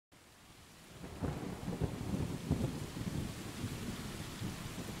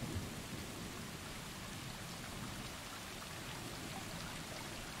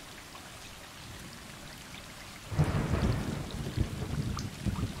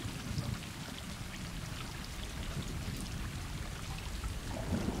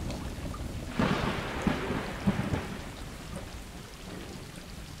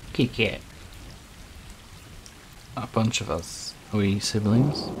kick it. A bunch of us. Are we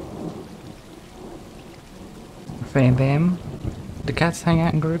siblings? Fam bam. Do cats hang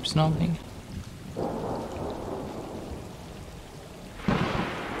out in groups normally?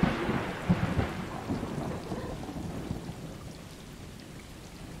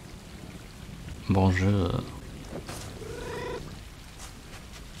 Bonjour.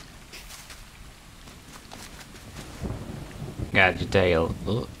 Got your tail.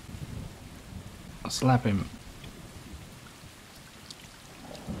 Oh. Slap him.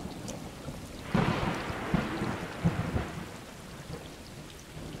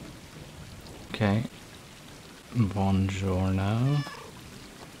 Okay. Buongiorno.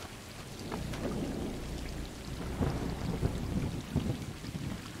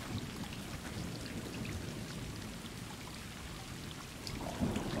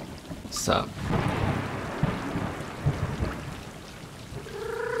 Sup?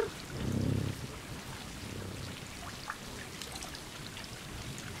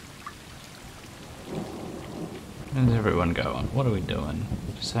 Where's everyone going? What are we doing?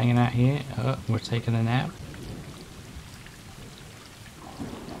 Just hanging out here? Oh, we're taking a nap?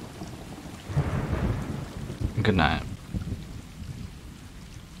 Good night.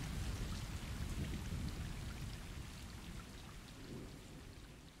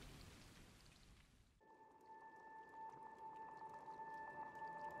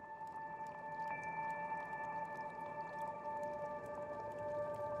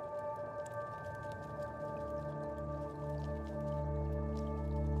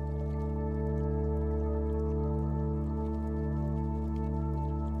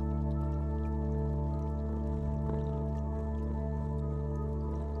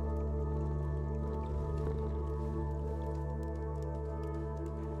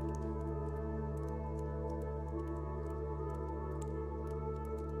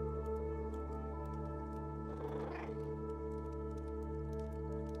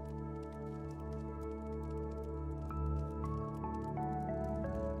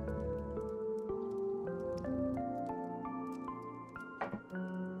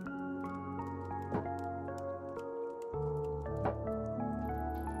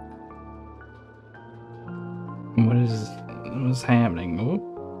 What's happening?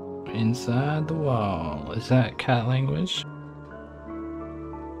 Oh, inside the wall. Is that cat language?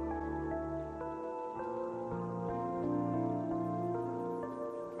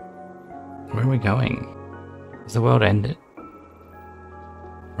 Where are we going? Has the world ended?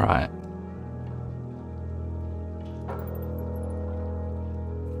 Right.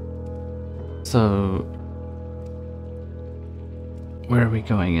 So, where are we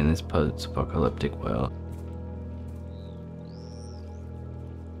going in this post-apocalyptic world?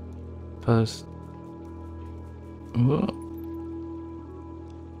 Whoa.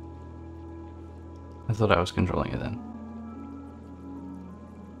 I thought I was controlling it then.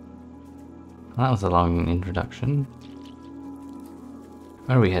 Well, that was a long introduction.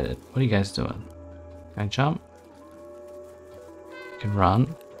 Where are we headed? What are you guys doing? Can I jump? I can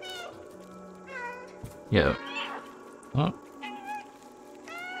run. Yo. Oh.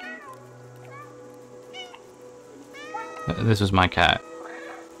 This was my cat.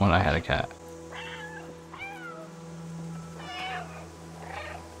 When I had a cat.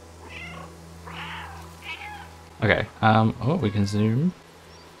 Okay, oh, we can zoom.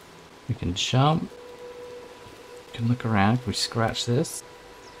 We can jump. We can look around. If we scratch this.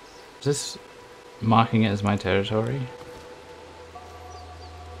 Is this marking it as my territory?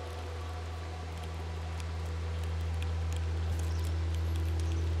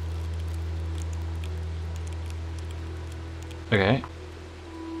 Okay.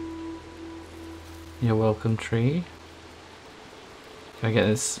 You're welcome, tree. Can I get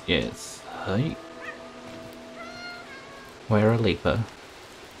this? Yes. Hey. We're a leaper.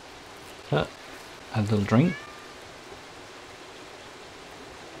 Add a little drink.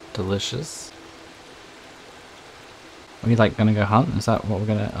 Delicious. Are we like gonna go hunt? Is that what we're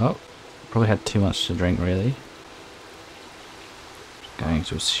gonna... Oh. Probably had too much to drink, really. Going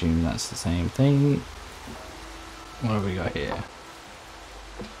to assume that's the same thing. What have we got here?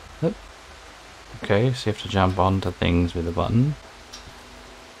 Oop. Okay, so you have to jump onto things with a button.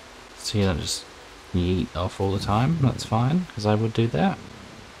 So you don't just yeet off all the time. That's fine, because I would do that.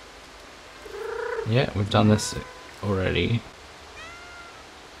 Yeah, we've done this already.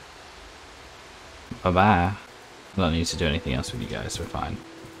 Bye-bye. I don't need to do anything else with you guys, we're fine.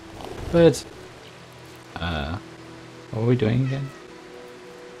 But, what are we doing again?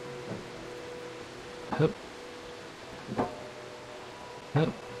 Hup. Hup.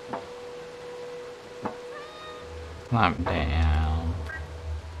 Climb down.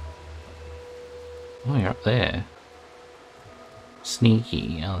 Oh, you're up there.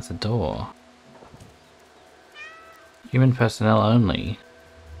 Sneaky. Oh, there's a door. Human personnel only.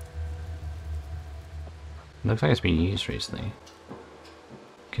 Looks like it's been used recently.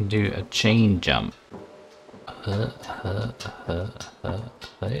 Can do a chain jump. Yeah.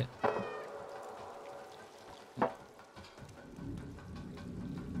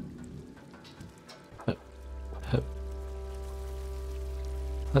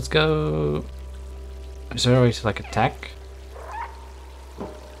 Let's go. Is there a way to like attack?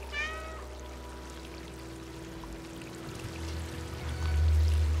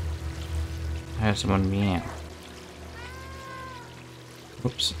 I heard someone meow.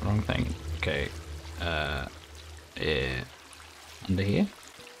 Oops, wrong thing. Okay. Yeah. Under here?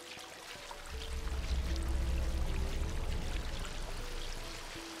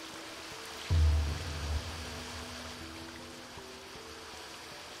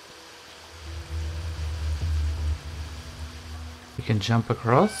 We can jump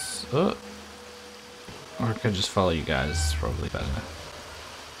across. Oh. Or I could just follow you guys. It's probably better.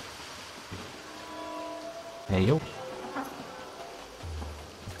 Hey, yo.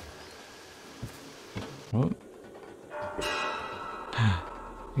 Oh.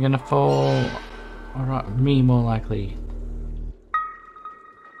 You're gonna fall. Alright, me more likely.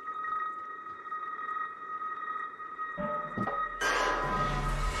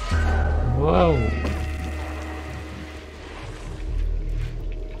 Whoa.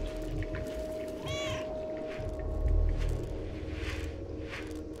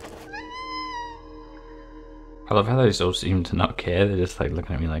 I love how they just all seem to not care. They're just like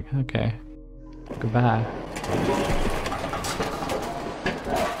looking at me like, okay, goodbye.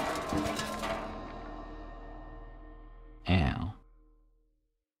 Ow.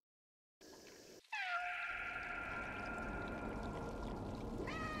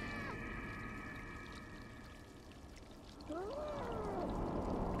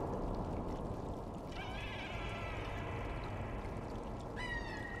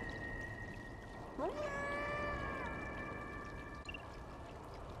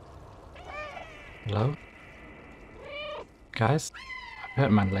 Hello? Guys? I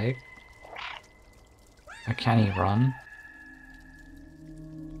hurt my leg. I can't even run.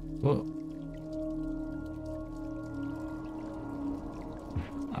 Whoa.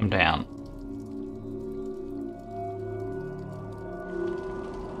 I'm down.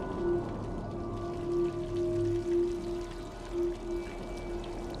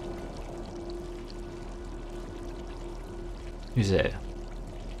 Who's there?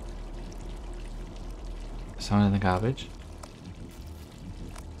 Someone in the garbage?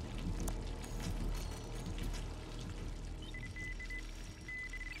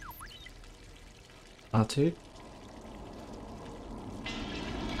 R2?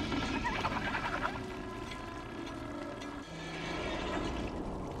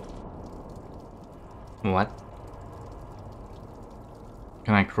 What?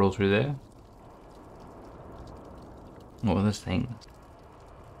 Can I crawl through there? What are those things?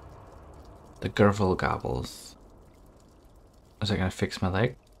 The Gerbil gobbles. Is that gonna fix my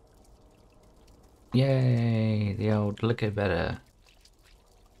leg? Yay! The old lick it better.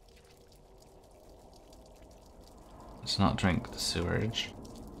 Let's not drink the sewage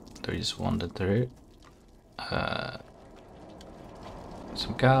that we just wandered through.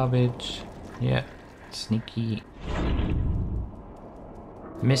 Some garbage. Yeah. Sneaky.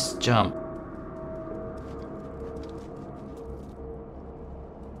 Miss jump.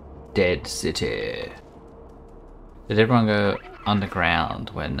 Dead city. Did everyone go underground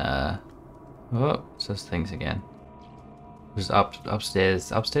when oh, it's those things again. It was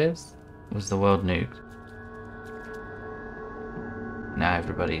upstairs. Upstairs? Was the world nuked? Now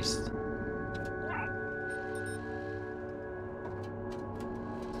everybody's...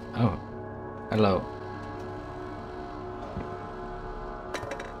 Oh. Hello.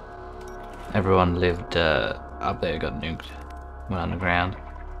 Everyone lived up there, got nuked. Went underground.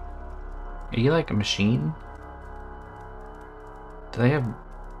 Are you like a machine? Do they have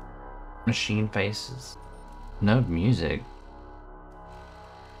machine faces? No music.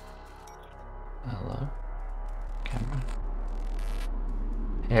 Hello? Camera.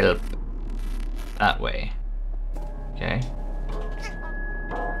 Help. That way. Okay.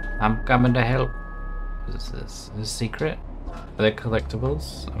 I'm coming to help. What is this? Is this secret? Are there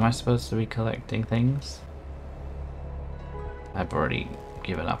collectibles? Am I supposed to be collecting things? I've already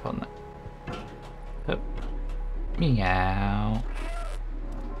given up on that. Oh. Meow.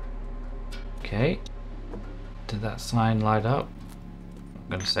 Okay. Did that sign light up? I'm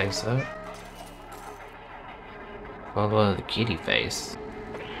gonna say so. Follow the kitty face.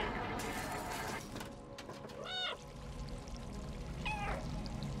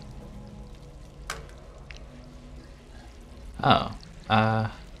 Oh, do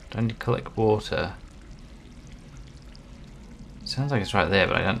I need to collect water? Sounds like it's right there,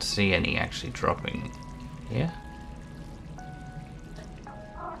 but I don't see any actually dropping. Here?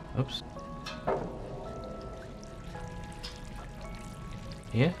 Oops.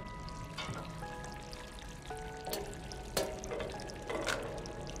 Here?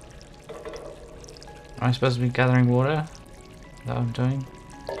 Am I supposed to be gathering water? Is that what I'm doing?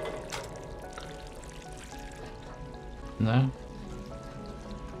 No?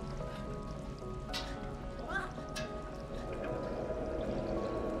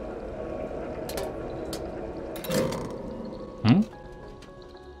 Hmm?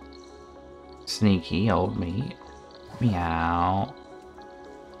 Sneaky old me. Meow.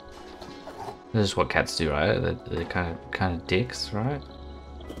 This is what cats do, right? They're kind of dicks, right?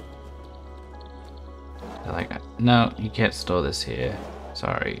 They're like, no, you can't store this here.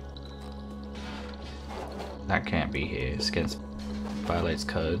 Sorry. That can't be here. It's against violates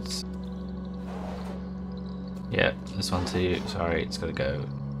codes. Yeah, this one too. Sorry, it's gotta go.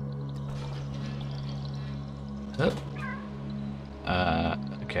 Oh.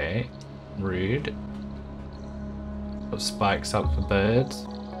 Okay. Rude. Put spikes up for birds.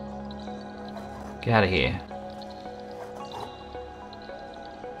 Get out of here.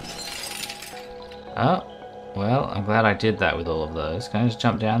 Oh, well, I'm glad I did that with all of those. Can I just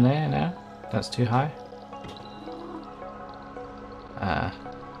jump down there now? That's too high.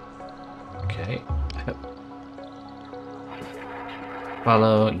 Okay.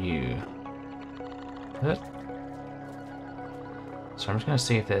 Follow you. So I'm just gonna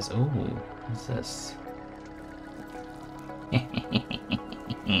see if there's. Ooh, what's this?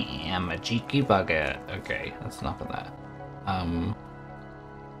 I'm a cheeky bugger. Okay, that's enough of that.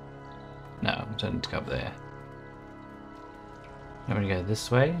 No, I don't need to go up there. I'm gonna go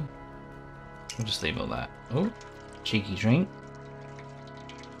this way. We'll just leave all that. Oh, cheeky drink.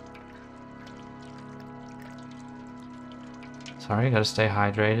 Sorry, gotta stay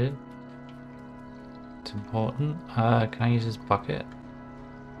hydrated. It's important. Can I use this bucket?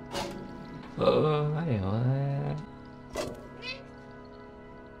 Oh,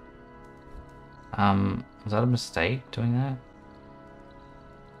 was that a mistake doing that?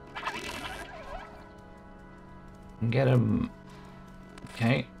 Get him.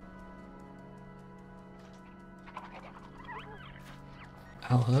 Okay.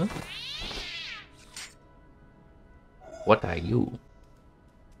 Hello? What are you?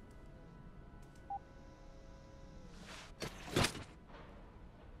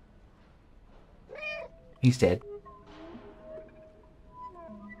 He's dead.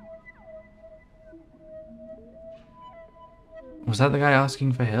 Was that the guy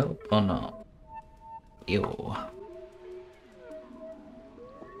asking for help or not? Ew.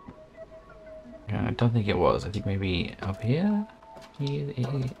 I don't think it was. I think maybe up here? He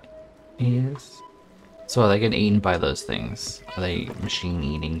is. So are they getting eaten by those things? Are they machine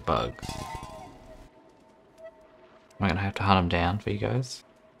eating bugs? Am I gonna have to hunt them down for you guys?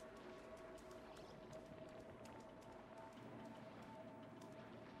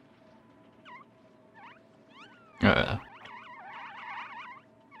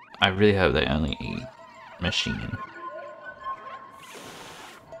 I really hope they only eat machine.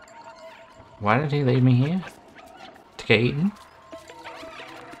 Why did he leave me here? To get eaten?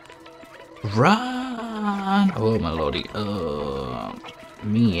 Run! Oh my lordy. Oh,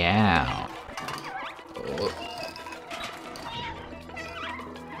 meow. Oh.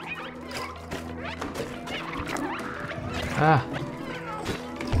 Ah.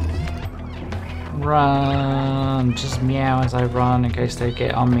 Run! Just meow as I run in case they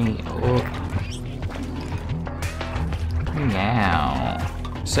get on me. Oh. Meow.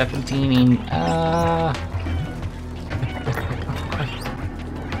 Serpentining.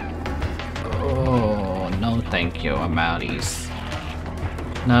 Oh, no thank you, Amouties.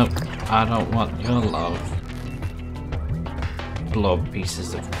 Nope, I don't want your love. Blob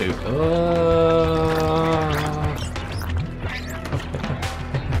pieces of poop.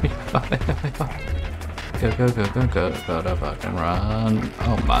 Go, go, go, go, go, gotta fucking run.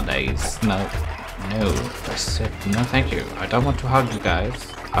 Oh my days. No. No. I said no thank you. I don't want to hug you guys.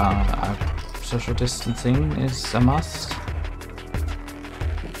 Social distancing is a must.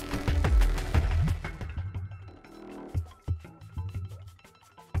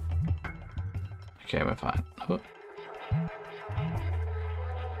 Okay, we're fine. Oh.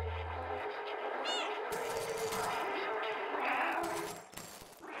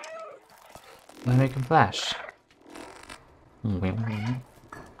 Let me make him flash. Where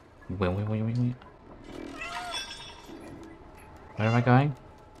am I going?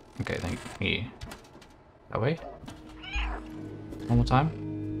 Okay, thank you. That way? One more time.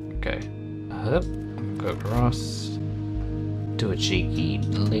 Okay. Up. Go across. Do a cheeky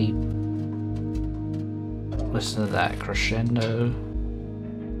leap. Listen to that crescendo.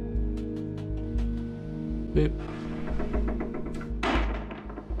 Boop.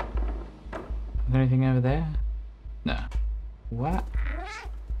 Is there anything over there? No. What?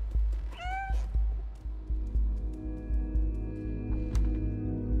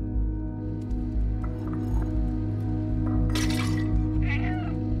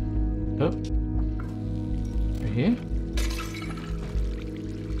 Oh. Over here?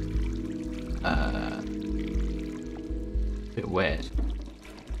 Bit wet.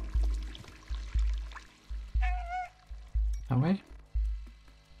 That way?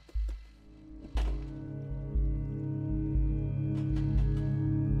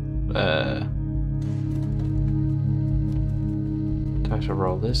 Do I have to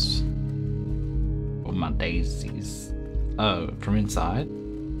roll this? Oh my daisies. Oh, from inside?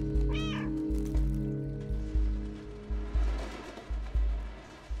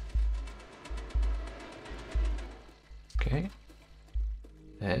 Okay.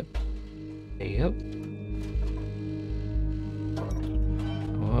 Yep. Yep.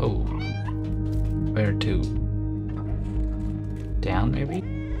 Whoa. Where to? Down, maybe?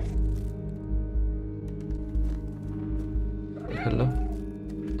 Hello?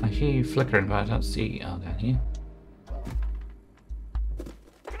 I hear you flickering, but I don't see. Oh, down here.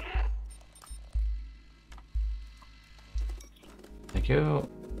 Thank you.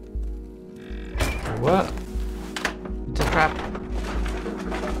 What? It's a trap.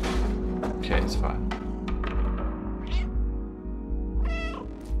 Okay, it's fine.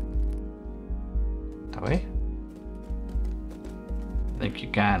 That way? Thank you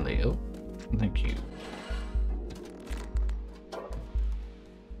kindly. Oh, thank you.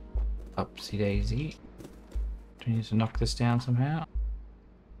 Upsy daisy. Do we need to knock this down somehow?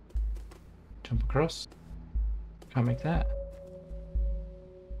 Jump across? Can't make that.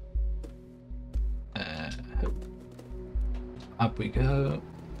 Up we go.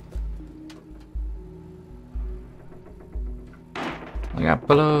 I got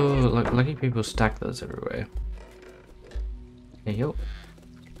below. Look, lucky people stack those everywhere. Hey yo.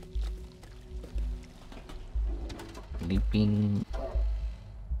 Leaping.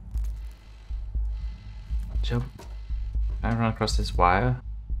 Jump. I run across this wire.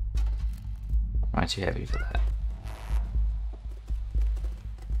 Am I too heavy for that?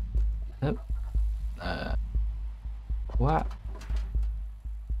 Yep. What?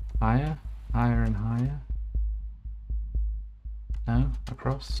 Higher? Higher and higher? No?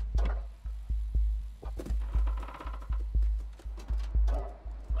 Across?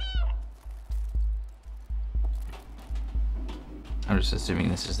 I'm just assuming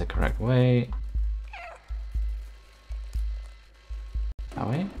this is the correct way. That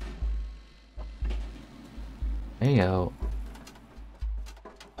way? Hey yo.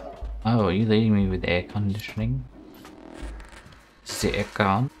 Oh, are you leading me with air conditioning? Is the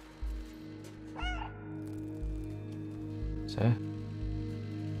aircon? So.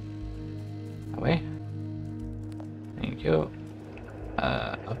 That way? Thank you.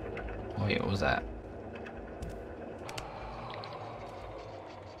 Oh, wait, what was that?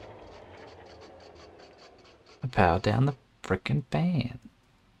 I powered down the frickin' fan.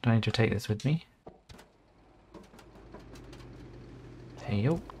 Do I need to take this with me? Hey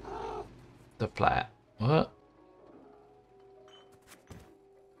yo. The flat. What?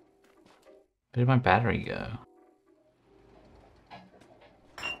 Where did my battery go?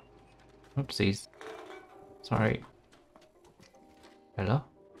 Oopsies. Sorry. Hello?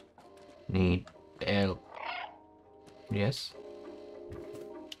 Need help. Yes?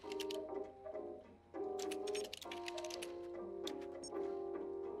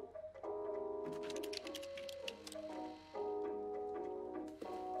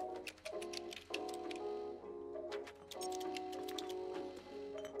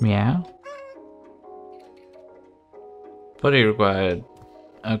 Meow? Body required.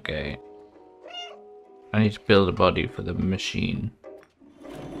 Okay. I need to build a body for the machine.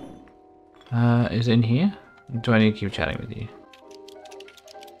 Is it in here? Do I need to keep chatting with you?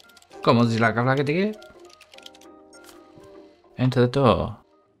 ¿Cómo se la cabra que te Enter the door.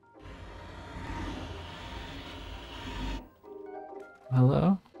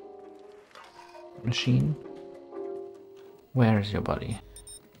 Hello? Machine? Where is your body?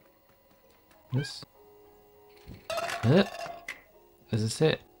 This? Is this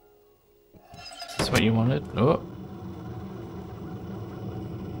it? Is this what you wanted? Oh!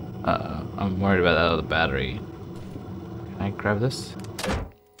 Uh-oh, I'm worried about that other battery. Can I grab this?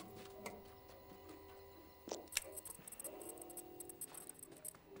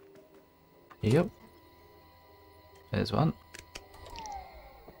 Yep. There's one.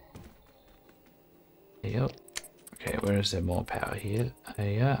 Yep. Okay, where is there more power here?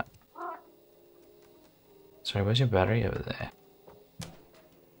 Yeah. Sorry, where's your battery over there?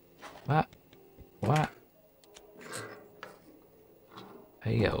 What? What?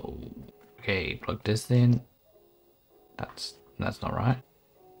 Hey yo. Okay, plug this in. That's not right.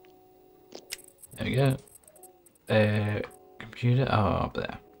 There we go. Computer. Oh, up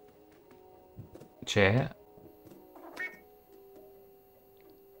there. Chair.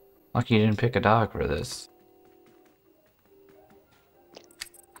 Lucky you didn't pick a dog for this.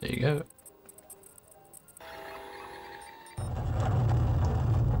 There you go.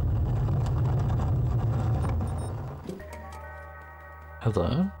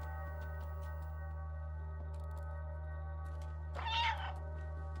 Hello?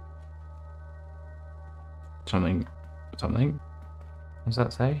 Something. What does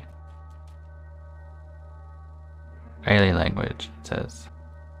that say? Alien language, it says.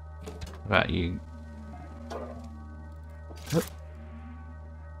 About you. Oop.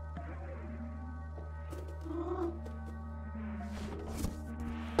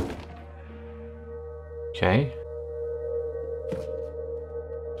 Okay.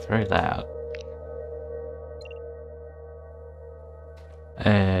 It's very loud.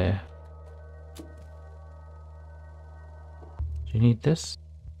 Do you need this?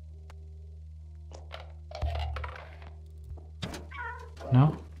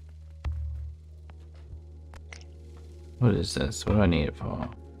 No? What is this? What do I need it for?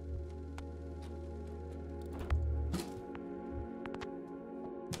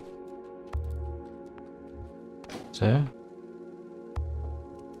 So?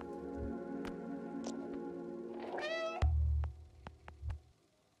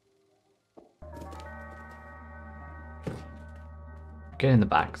 Get in the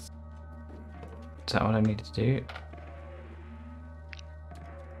box. Is that what I need to do?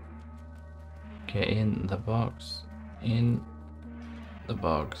 Get in the box. In the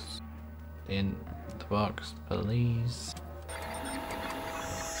box. In the box, please.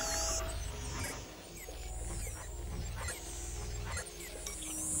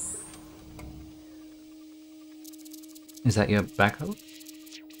 Is that your backhoe?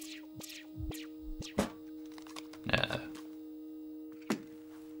 No.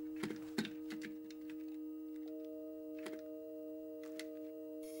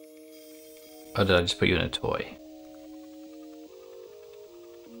 Or did I just put you in a toy?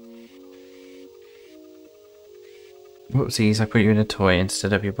 Whoopsies, I put you in a toy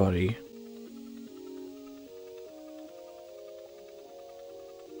instead of your body.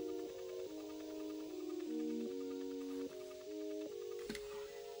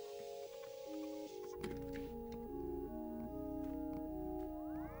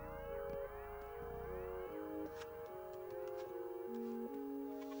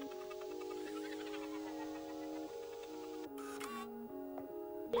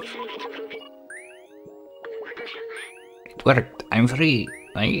 It worked. I'm free.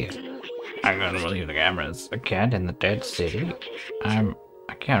 Thank you. I gotta believe the cameras. A cat in the dead city? I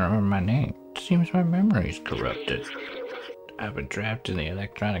can't remember my name. Seems my memory's corrupted. I've been trapped in the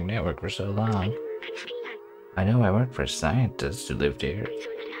electronic network for so long. I know I work for scientists who lived here.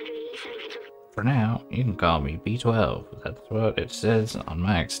 For now, you can call me B12. That's what it says on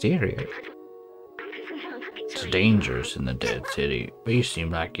my exterior. It's dangerous in the dead city, but you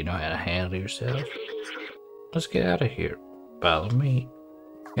seem like you know how to handle yourself. Let's get out of here. Follow me.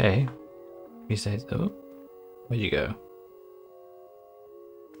 Okay. He says, oh, where'd you go?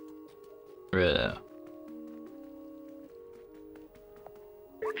 The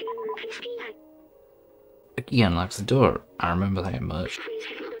key unlocks the door. I remember that much.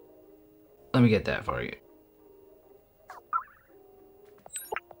 Let me get that for you.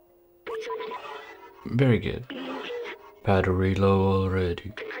 Very good. Battery low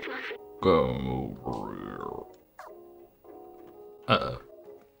already. Go over here. Uh-oh. Do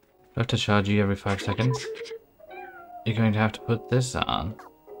I have to charge you every 5 seconds? You're going to have to put this on.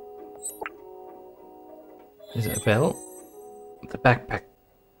 Is it a belt? The backpack.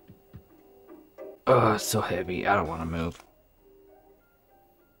 Oh, it's so heavy. I don't want to move.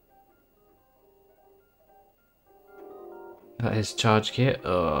 Got his charge kit.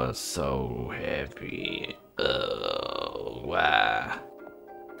 Oh, it's so heavy. Oh, wow.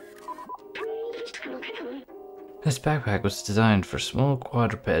 This backpack was designed for small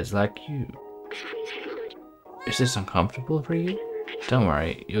quadrupeds like you. Is this uncomfortable for you? Don't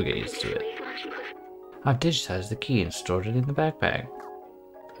worry, you'll get used to it. I've digitized the key and stored it in the backpack.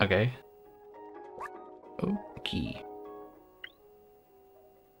 Okay. Oh, the key.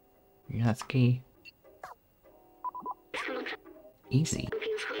 Yeah, that's key. Easy.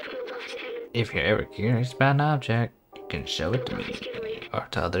 If you're ever curious about an object, you can show it to me, or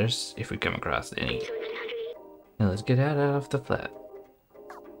to others if we come across any. Now let's get out of the flat.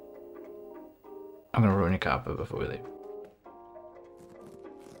 I'm gonna ruin your carpet before we leave.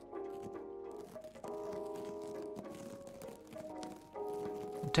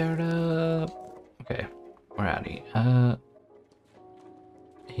 Tear it up. Okay, we're out of here.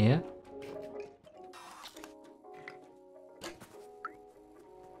 Here?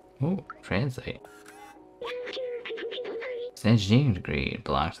 Ooh, translate. It's an engineering degree. It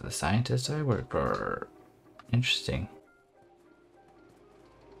belongs to the scientist I work for. Interesting.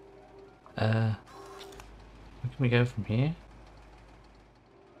 Where can we go from here?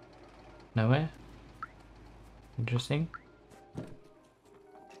 Nowhere? Interesting. Is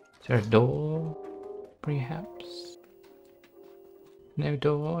there a door? Perhaps? No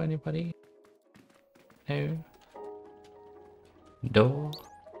door, anybody? No? Door?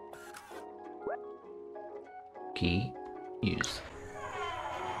 Key? Use.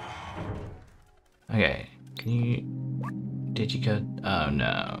 Okay, can you... Did you go... Oh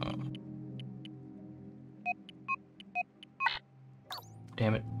no.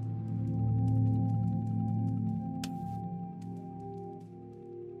 Damn it.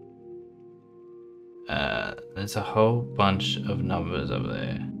 There's a whole bunch of numbers over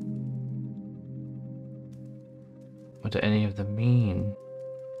there. What do any of them mean?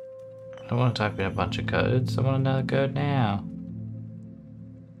 I don't want to type in a bunch of codes. I want another code now.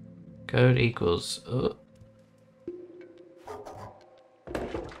 Code equals...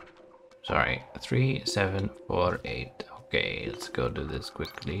 Sorry, 3748. Okay, let's go do this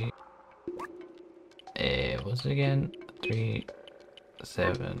quickly. What's it again?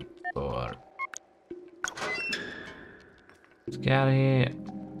 374. Let's get out of here.